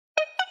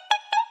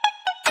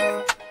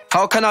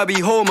How can I be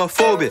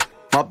homophobic?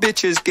 My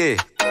bitch is gay.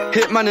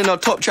 Hit man in a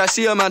top try,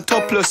 see a man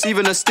topless,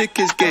 even a stick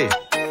is gay.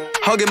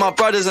 Hugging my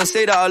brothers and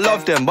say that I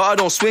love them, but I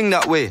don't swing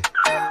that way.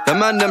 The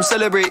man them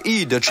celebrate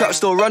Eid, the trap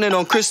still running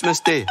on Christmas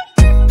Day.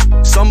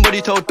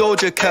 Somebody told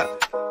Doja Cat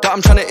that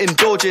I'm trying to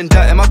indulge in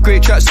that. In my grey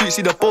tracksuit,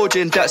 see the bulge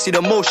in that. See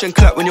the motion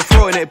clap when you're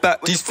throwing it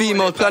back. These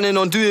females planning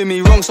on doing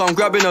me wrong, so I'm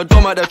grabbing a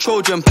dom at the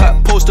Trojan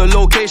pack. Post a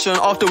location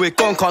after we're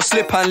gone, can't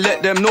slip and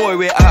let them know where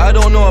we're at. I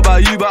don't know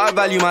about you, but I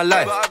value my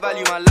life.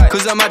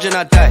 Cause imagine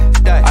I die,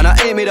 and I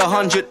ain't made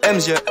 100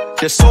 M's yet.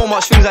 There's so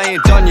much things I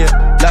ain't done yet,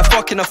 like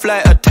fucking a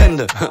flight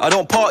attendant. I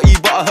don't party,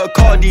 but I heard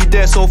Cardi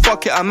there, so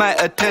fuck it, I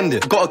might attend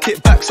it. Gotta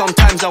kick back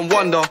sometimes and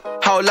wonder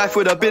how life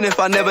would have been if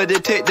I never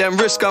did take them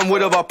risks, and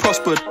would have I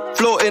prospered.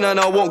 Floating and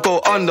I won't go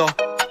under.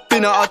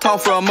 Been out of town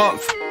for a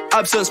month,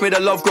 absence made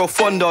the love grow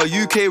fonder.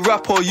 UK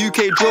rapper,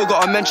 UK drill,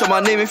 gotta mention my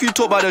name if you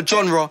talk about the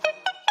genre.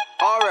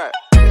 Alright.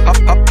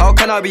 How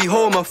can I be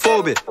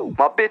homophobic?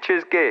 My bitch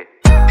is gay.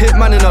 Hit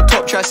man in a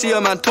top try, see a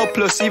man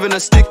topless, even a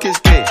stick is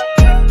gay.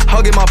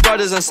 Hugging my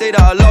brothers and say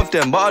that I love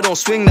them, but I don't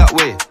swing that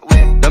way.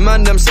 The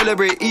man them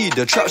celebrate Eid,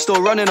 the trap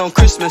still running on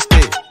Christmas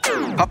Day.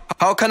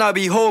 How can I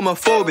be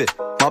homophobic?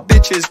 My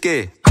bitch is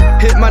gay.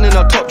 Hit man in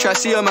a top try,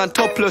 see a man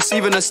topless,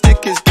 even a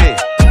stick is gay.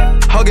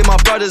 Hugging my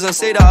brothers and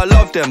say that I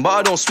love them, but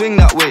I don't swing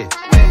that way.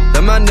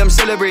 The man them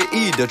celebrate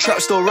Eid, the trap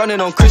still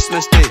running on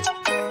Christmas Day.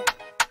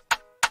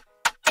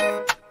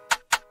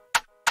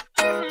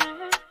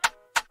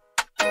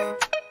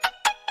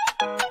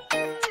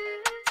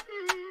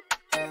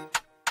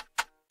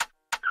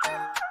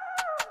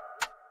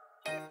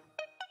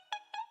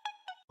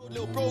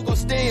 Little bro gon'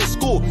 stay in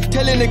school,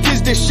 telling the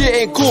kids this shit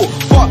ain't cool.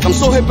 Fuck, I'm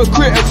so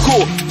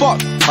hypocritical.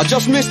 Fuck, I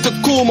just missed the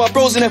call. My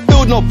bros in the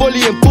field, not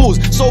volleying balls.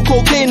 So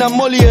cocaine and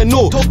molly and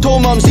all.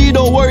 Told mum Z,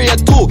 don't worry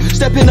at all.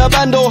 Step in the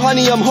band, oh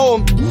honey, I'm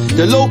home.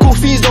 The local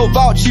fees don't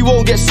vouch, she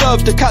won't get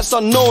served. The cat's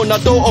unknown, I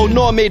don't owe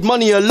no, I made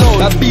money alone.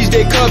 That bees,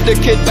 they curved the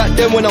kid back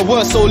then when I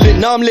weren't so lit.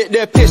 Now I'm lit,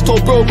 they're pissed.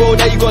 Told bro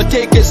that you gotta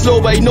take it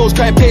slow, but he knows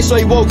try and pay so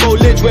he won't go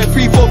lit. We're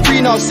 3 for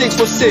 3, now 6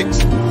 for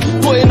 6.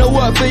 Put in the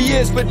work for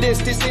years for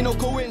this ain't no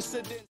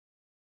coincidence.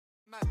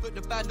 Put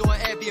the band on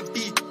Airbnb.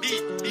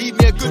 Leave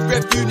me a good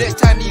review next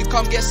time you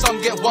come get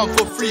some, get one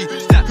for free.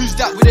 Who's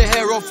that with the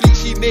hair on fleek?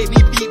 She made me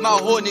beat my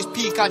horn, it's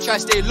peak. I try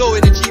stay low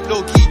in the cheap,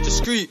 low key,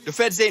 discreet. The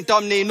feds ain't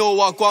dumb, they know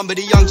what gone, but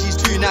the young G's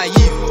too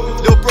naive.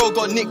 Little bro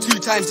got nicked 2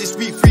 times this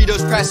week,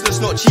 Frida's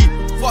priceless, not cheap.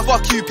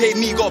 Fuck you, paid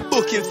me, got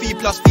booking fee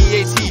plus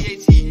VAT.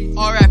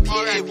 RIP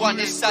A1,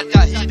 it's sad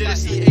that he didn't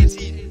see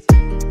 18.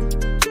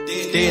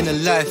 Day in the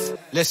life,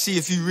 let's see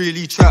if you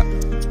really trap.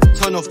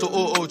 Turn off the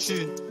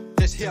auto-tune,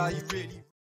 let's hear how you really